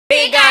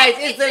guys,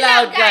 it's the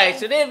Loud Guys.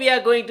 Today we are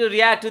going to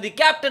react to the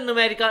Captain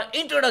America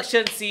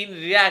introduction scene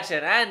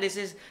reaction, and this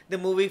is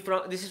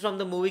from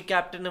the movie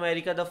Captain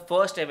America: The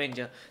First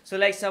Avenger. So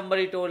like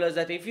somebody told us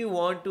that if you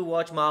want to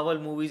watch Marvel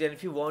movies and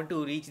if you want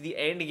to reach the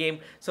end game,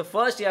 so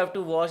first you have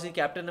to watch the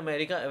Captain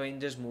America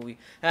Avengers movie,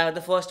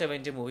 the first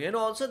Avenger movie. And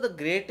also the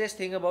greatest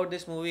thing about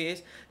this movie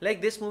is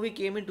like this movie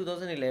came in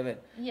 2011,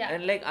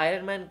 and like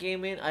Iron Man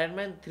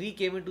 3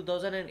 came in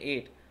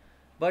 2008.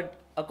 But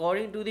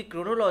according to the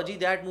chronology,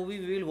 that movie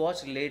we will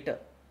watch later.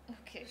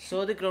 Okay.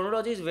 So the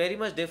chronology is very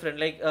much different.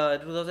 Like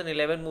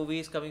 2011 movie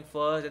is coming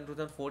first, and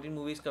 2014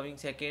 movie is coming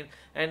second.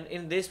 And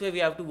in this way, we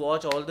have to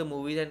watch all the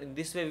movies, and in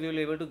this way, we will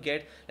be able to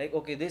get like,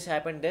 okay, this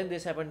happened, then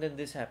this happened, then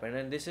this happened,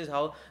 and this is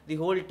how the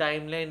whole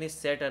timeline is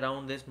set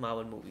around this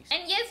Marvel movies.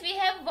 And yes, we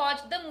have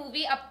watched the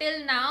movie up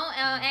till now,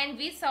 and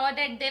we saw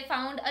that they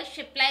found a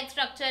ship-like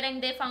structure,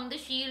 and they found the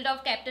shield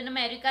of Captain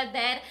America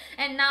there,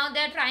 and now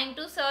they are trying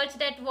to search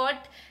that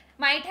what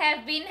might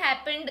have been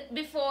happened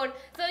before.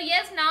 So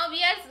yes, now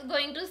we are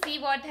going to see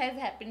what has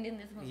happened in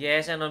this movie.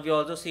 Yes, and we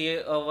also see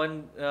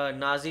one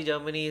Nazi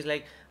Germany is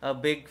like a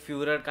big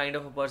Führer kind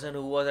of a person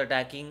who was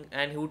attacking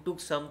and who took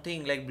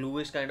something like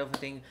bluish kind of a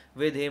thing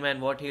with him,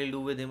 and what he'll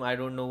do with him, I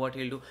don't know what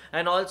he'll do.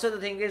 And also the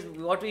thing is,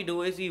 what we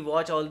do is we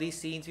watch all these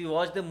scenes, we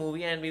watch the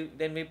movie, and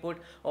then we put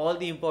all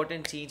the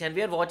important scenes, and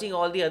we are watching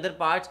all the other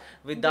parts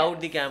without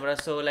the camera.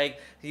 So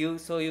like you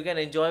can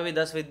enjoy with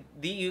us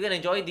you can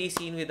enjoy these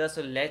scenes with us.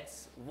 So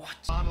let's watch.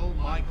 Donald,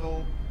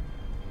 Michael,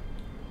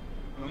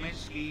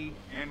 Luminski,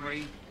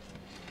 Henry,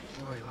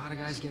 Boy, a lot of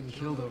guys getting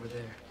killed over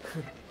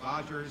there.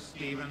 Rogers,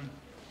 Stephen.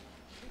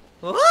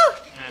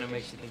 What? Kinda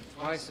makes you think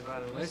twice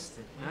about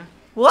enlisting, huh?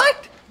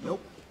 What?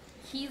 Nope.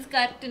 He's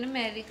Captain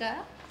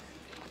America.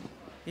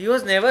 He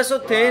was never so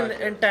thin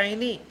Roger. and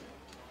tiny.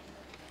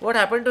 What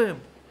happened to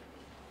him?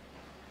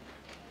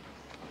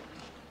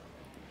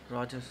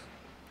 Rogers.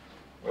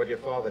 What'd your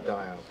father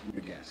die of?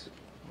 Good guess.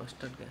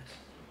 Mustard gas.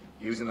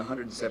 He was in the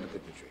 107th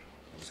Infantry.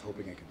 I was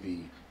hoping I could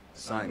be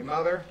assigned. Your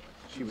mother?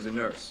 She was a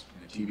nurse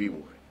in a TB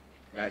ward.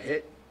 Got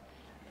hit.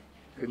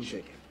 Couldn't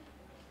shake it.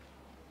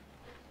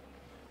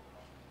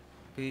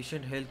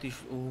 Patient health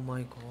issue. Oh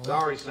my god.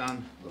 Sorry,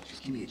 son. Look,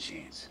 just give me a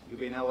chance.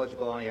 You've been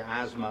eligible on your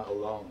asthma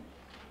alone.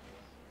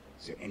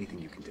 Is there anything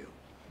you can do?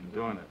 I'm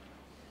doing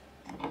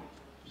it.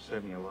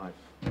 Save me your life.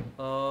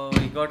 Oh,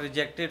 he got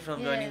rejected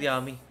from joining the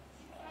army.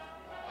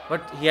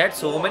 But he had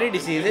so many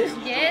diseases.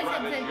 Yes,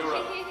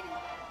 exactly.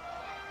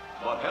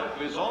 But help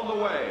is on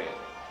the way.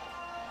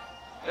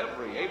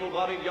 Every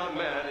able-bodied young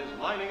man is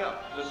lining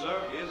up to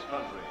serve his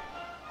country.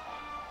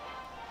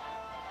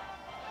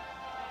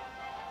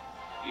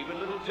 Even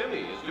little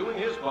Timmy is doing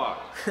his part.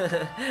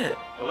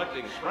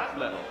 Collecting scrap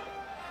metal.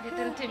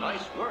 Little Timmy.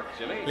 Nice work,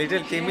 Timmy.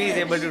 Little Timmy is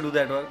able to do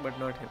that work, but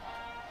not him.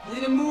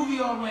 Did a movie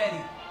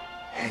already.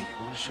 Hey,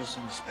 you want to show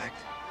some respect?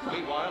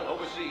 Meanwhile,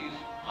 overseas,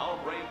 our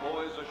brave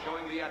boys are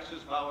showing the Axis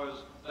powers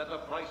that the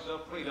price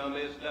of freedom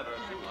is never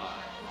too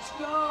high. Let's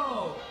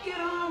go. Get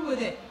on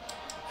with it.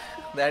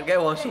 That guy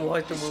wants to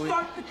watch the movie.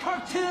 Start the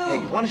cartoon. Hey,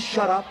 you want to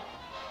shut up?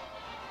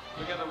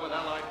 Together with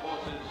Allied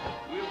forces,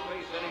 we'll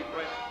face any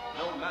threat,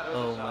 no matter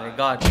Oh the my size.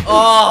 god.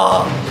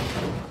 Oh!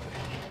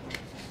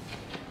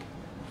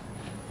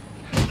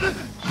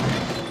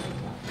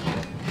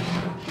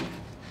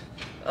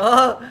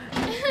 Oh!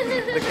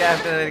 The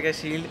Captain America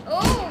shield.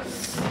 Oh.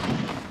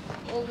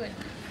 Oh, good.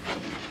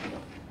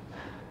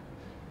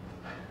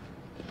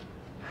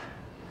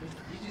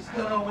 You just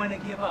don't know when to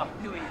give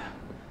up, do you?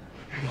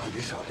 I'm on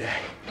this all day.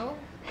 Oh,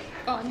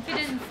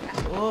 confidence.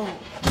 Oh!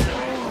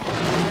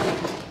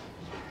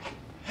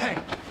 Hey.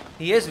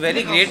 He has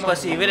very great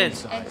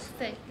perseverance.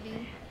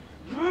 Exactly.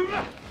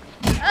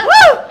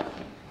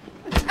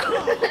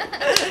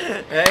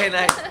 Very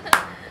nice.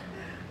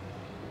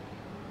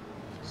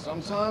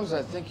 Sometimes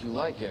I think you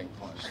like getting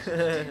punched.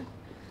 I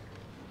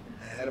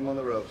had him on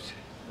the ropes.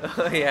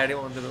 He had him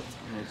on the rope.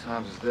 How many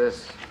times is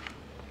this?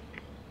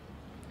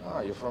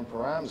 Oh, you're from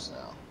Params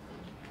now.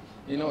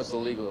 You know it's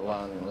illegal to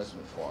lie on the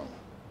enlistment form.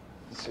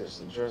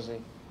 Seriously,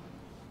 Jersey?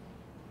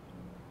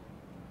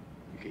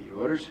 You get your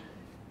orders?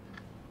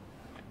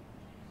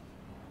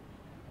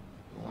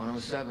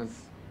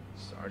 107th.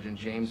 Sergeant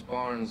James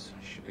Barnes,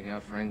 shipping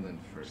out for England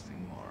first thing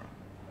tomorrow.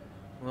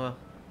 Wow.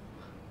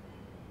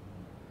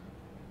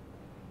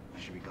 I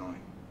should be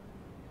going.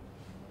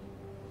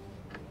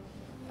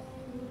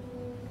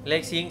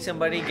 Like seeing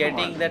somebody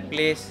getting that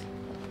place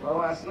Well,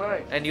 last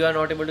night. and you are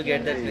not able to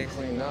get that He place.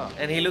 cleaned up.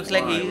 And he looks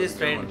like he is his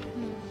friend.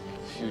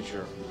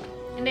 Future.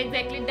 In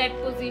exactly that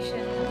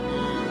position.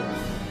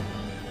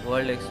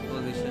 World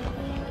exposition.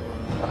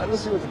 I don't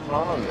see what the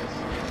problem is.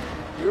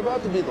 You're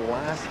about to be the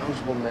last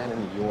eligible man in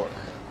New York.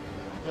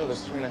 You know,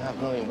 there's 3.5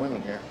 million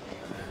women here.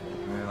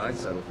 Well, I'd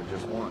settle for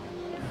just one.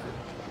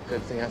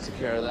 Good thing I took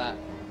care of that.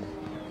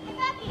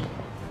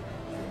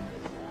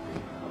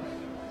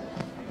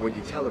 What'd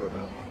you tell her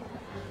about me?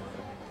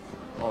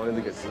 All in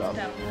the good stuff.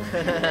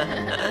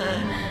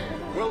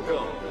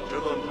 Welcome to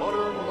the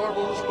Modern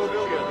Marvels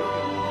Pavilion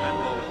and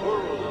the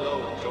world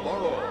of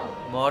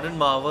tomorrow. Modern A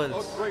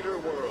Marvels. greater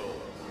world.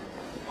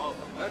 A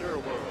better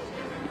world.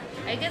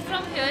 I guess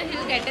from here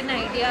he'll get an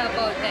idea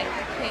about that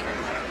thing.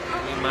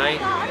 He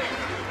might.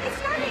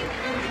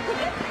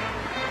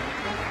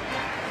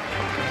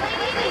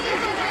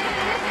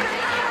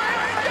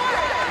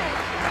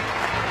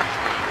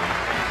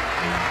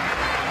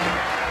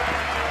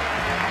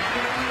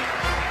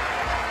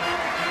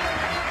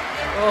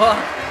 Oh,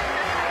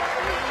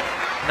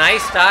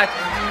 nice start.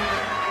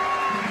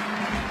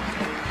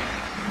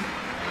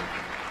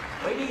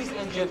 Ladies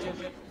and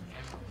gentlemen,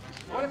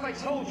 what if I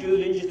told you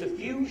that in just a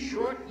few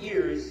short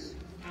years,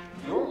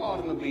 your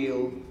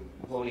automobile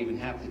won't even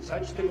have to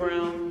touch the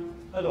ground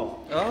at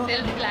all? Oh,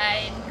 They'll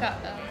fly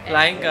in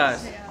flying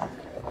cars. Yeah.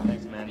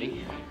 Thanks,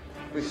 Mandy.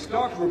 With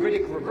stock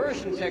gravitic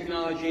reversion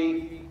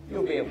technology,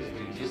 you'll be able to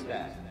do just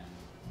that.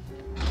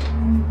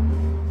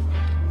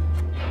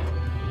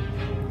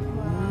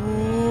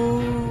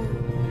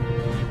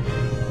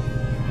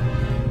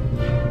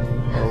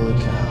 Holy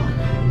cow.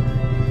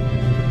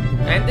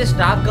 And this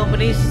Stark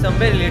company is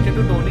somewhere related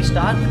to Tony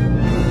Stark.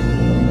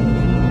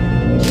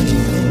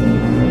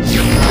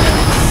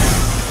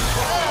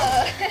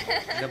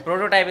 The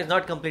prototype is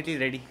not completely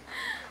ready.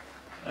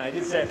 I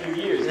did say a few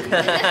years.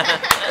 Exactly.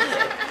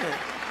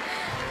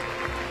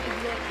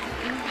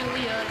 In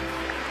 2 years.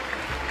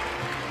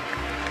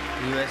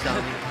 US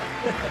Army.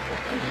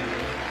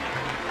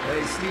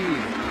 Hey,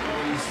 Steve,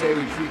 what do you say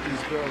we treat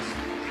these girls?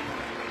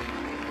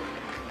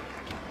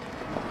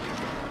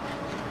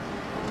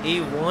 He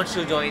wants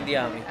to join the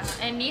army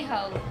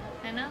Anyhow,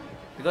 है ना?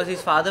 because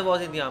his father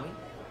was in the army.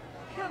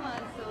 Come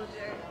on,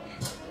 soldier.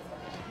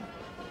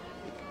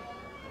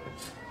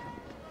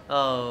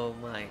 Oh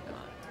my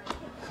god.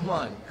 Come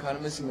on, kind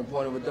of missing the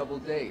point of a double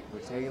date.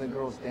 We're taking the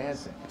girls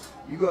dancing.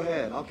 You go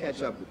ahead. I'll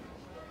catch up with you.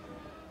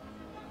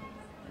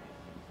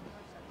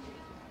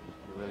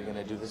 You really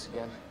gonna do this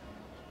again?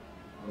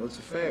 Well, it's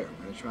a fair.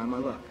 I'm gonna try my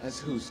luck.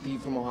 That's who,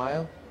 Steve from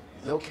Ohio?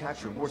 If they'll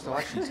catch you, worse, they'll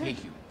actually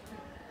take you.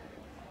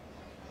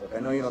 Look, I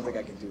know you don't think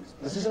I can do this.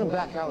 This isn't a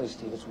back alley,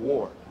 Steve. It's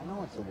war. I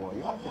know it's a war. You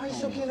Why are you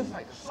so keen to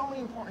fight? There's so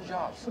many important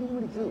jobs. What do you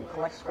want to do?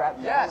 Collect scrap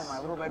metal Yes. in my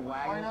little red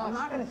wagon? Why not? I'm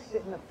not going to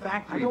sit in the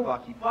factory,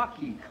 Bucky.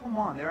 Bucky, come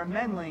on. There are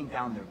men laying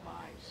down their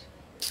lives.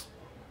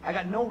 I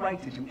got no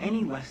right to do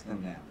any less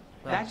than them.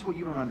 That's what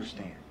you don't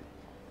understand.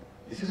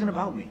 This isn't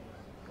about me.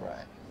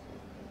 Right.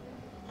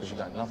 Because you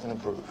got nothing to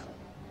prove.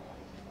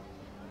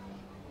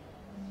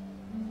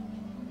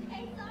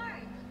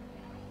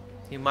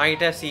 He might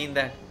have seen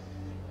that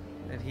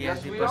he has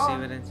Yes, the we are.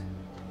 perseverance.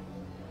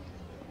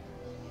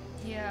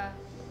 Yeah,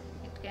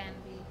 it can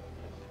be.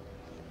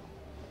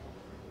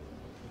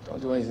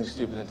 Don't do anything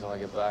stupid until I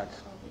get back.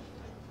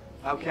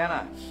 How can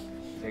I?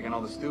 Taking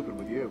all the stupid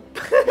with you.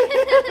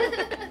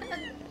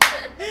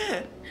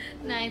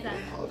 Nice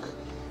answer.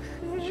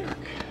 Look. Jerk.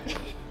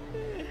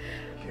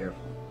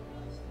 Careful.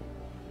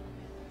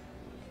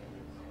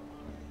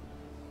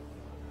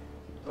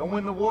 Don't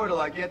win the war till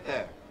I get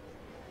there.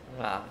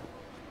 Wow.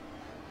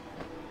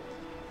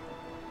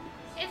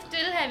 He's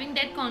still having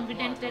that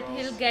confidence that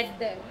he'll get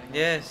there.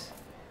 Yes.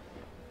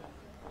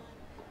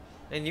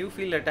 And you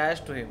feel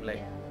attached to him,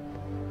 like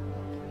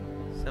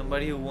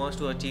somebody who wants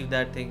to achieve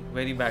that thing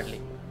very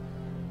badly.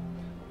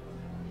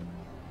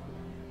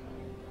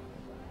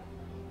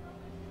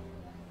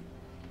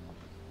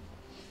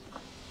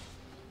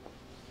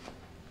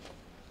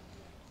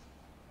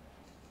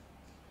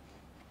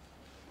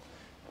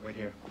 Wait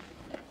here.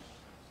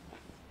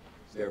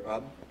 Is there a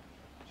problem?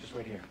 Just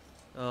wait here.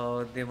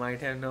 Oh, they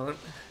might have known.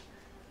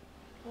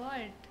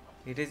 What?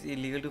 It is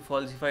illegal to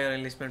falsify your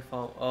enlistment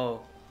form.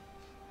 Oh.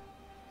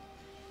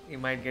 He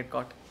might get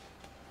caught.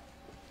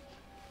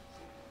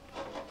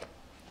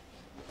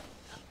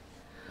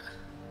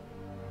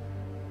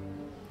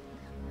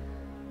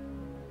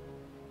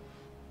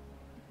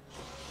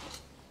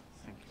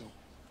 Thank you.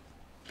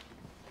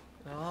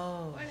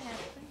 Oh. What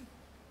happened?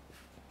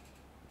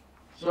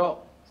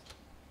 So,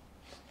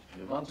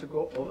 you want to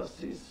go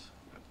overseas?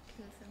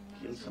 Kill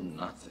Kill some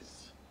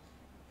Nazis.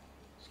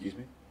 Excuse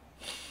me?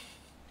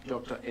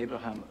 Dr.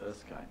 Abraham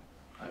Erskine.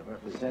 I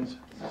represent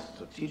the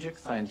Strategic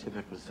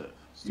Scientific Reserve.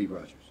 Steve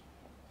Rogers.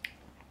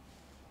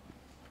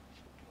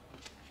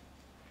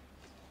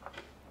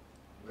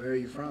 Where are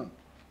you from?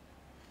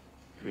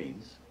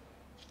 Queens,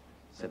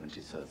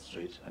 73rd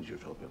Street and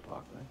Utopia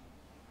Parkway.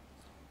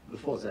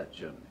 Before that,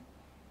 Germany.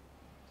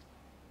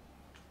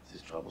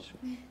 This is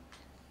troubleshooting.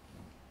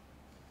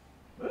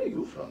 Where are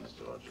you from,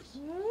 Mr. Rogers?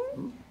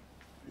 Hmm?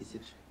 Is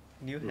it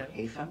New New Hampshire.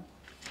 Haven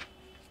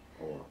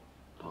or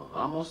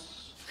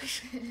Ramos?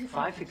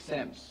 5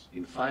 exams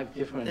in 5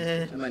 different...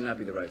 That might not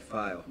be the right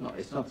file. No,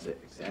 it's not the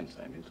exams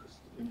I'm interested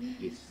in.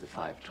 It's the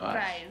 5 tries.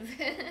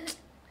 Prize.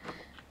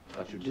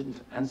 But you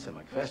didn't answer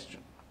my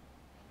question.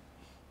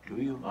 Do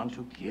you want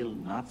to kill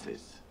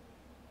Nazis?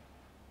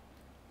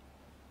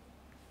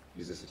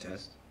 Is this a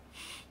test?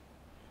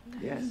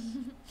 Yes.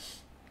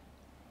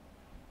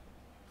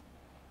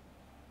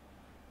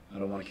 I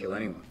don't want to kill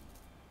anyone.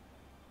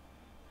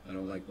 I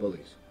don't like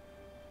bullies.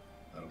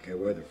 I don't care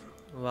where they're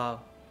from.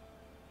 Wow.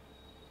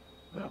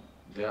 Well,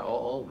 there are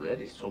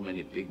already so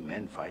many big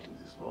men fighting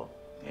this war.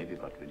 Maybe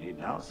what we need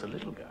now is a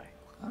little guy.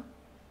 Huh?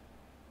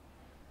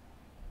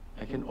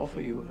 I can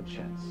offer you a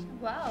chance.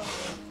 Wow.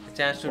 A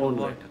chance to do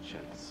Only what? a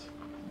chance.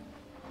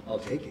 I'll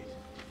take it.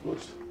 Good.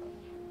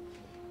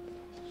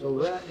 So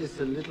where is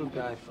the little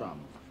guy from?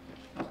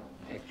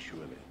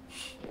 Actually.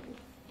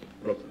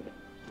 Brooklyn.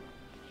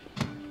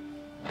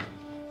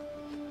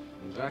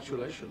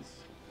 Congratulations,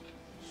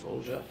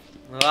 soldier.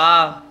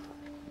 Wow.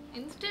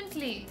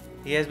 Instantly.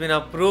 He has been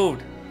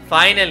approved.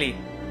 Finally.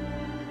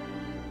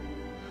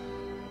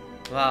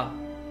 Wow.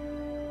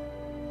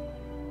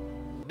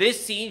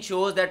 This scene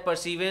shows that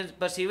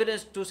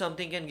perseverance to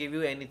something can give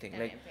you anything.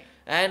 Like,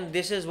 and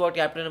this is what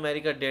Captain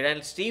America did,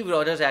 and Steve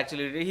Rogers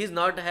actually did.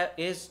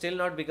 He's still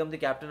not become the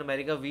Captain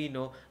America we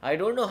know. I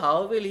don't know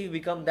how will he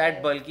become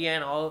that bulky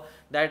and all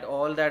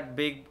that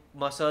big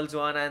muscles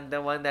one and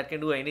the one that can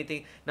do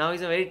anything. Now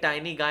he's a very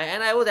tiny guy,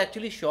 and I was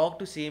actually shocked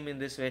to see him in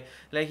this way.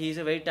 Like, he's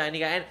a very tiny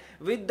guy, and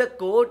with the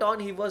coat on,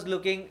 he was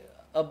looking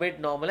a bit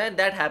normal, and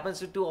that happens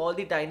to all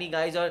the tiny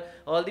guys or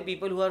all the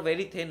people who are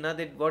very thin.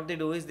 What they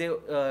do is they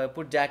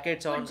put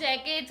jackets on. Put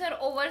jackets or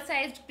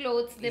oversized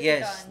clothes they put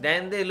Yes, on.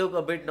 then they look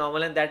a bit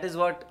normal, and that was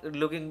what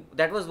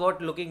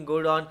looking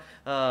good on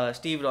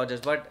Steve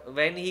Rogers. But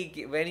when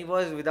he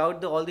was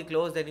without all the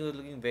clothes, then he was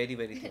looking very,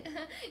 very thin.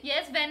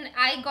 Yes, when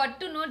I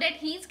got to know that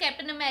he's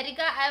Captain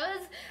America, I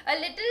was a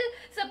little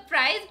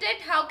surprised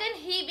at how can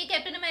he be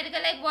Captain America.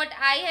 Like, what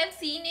I have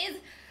seen is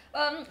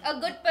a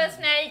good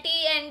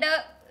personality and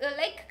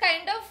like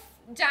kind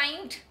of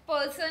giant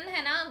person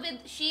है ना, with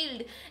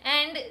shield,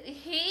 and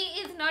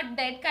he is not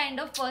that kind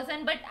of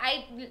person, but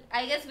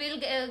I guess we'll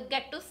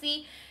get to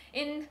see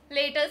in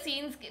later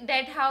scenes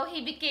that how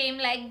he became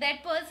like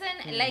that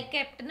person, like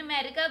Captain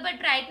America.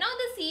 But right now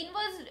the scene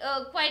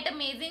was quite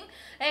amazing,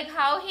 like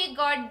how he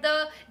got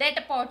that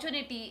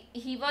opportunity.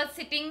 He was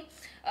sitting,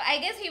 I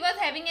guess he was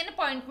having an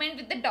appointment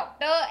with the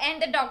doctor, and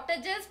the doctor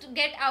just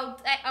get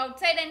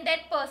outside, and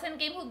that person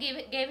came who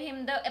gave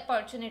him the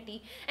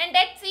opportunity. And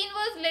that scene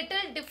was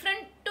little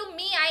different to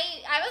me.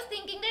 I was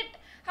thinking that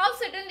how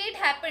suddenly it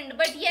happened,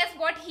 but yes,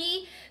 what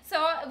he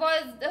saw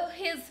was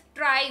his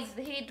tries.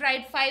 He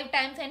tried 5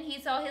 times, and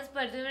he saw his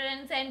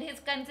perseverance and his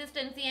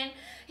consistency, and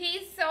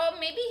he saw,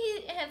 maybe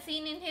he have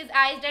seen in his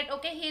eyes that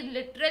okay, he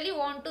literally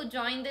want to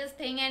join this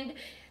thing, and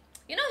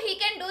you know, he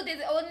can do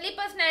this. Only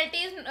personality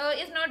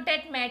is not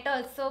that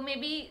matters, so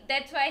maybe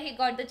that's why he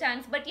got the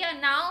chance. But yeah,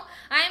 now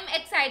I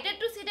am excited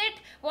to see that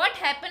what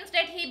happens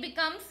that he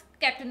becomes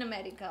Captain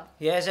America.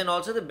 Yes, and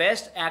also the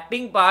best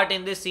acting part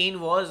in this scene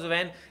was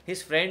when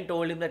his friend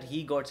told him that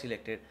he got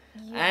selected.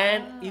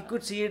 And you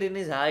could see it in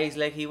his eyes,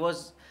 like he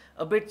was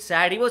a bit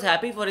sad. He was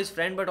happy for his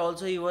friend, but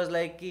also he was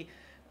like,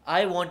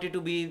 I wanted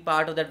to be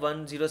part of that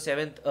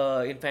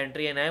 107th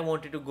infantry, and I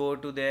wanted to go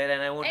to there,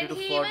 and I wanted to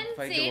fight the war.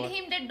 And he even said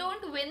him that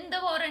don't win the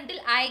war until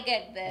I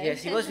get there.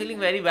 Yes, he was feeling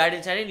very bad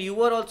inside, and you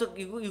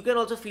can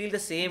also feel the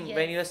same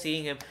when you are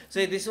seeing him.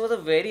 So this was a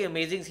very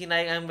amazing scene.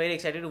 I am very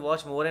excited to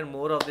watch more and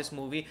more of this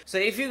movie. So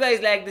if you guys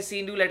like this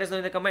scene, do let us know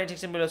in the comment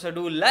section below. So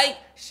do like,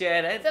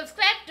 share, and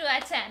subscribe to our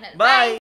channel. Bye.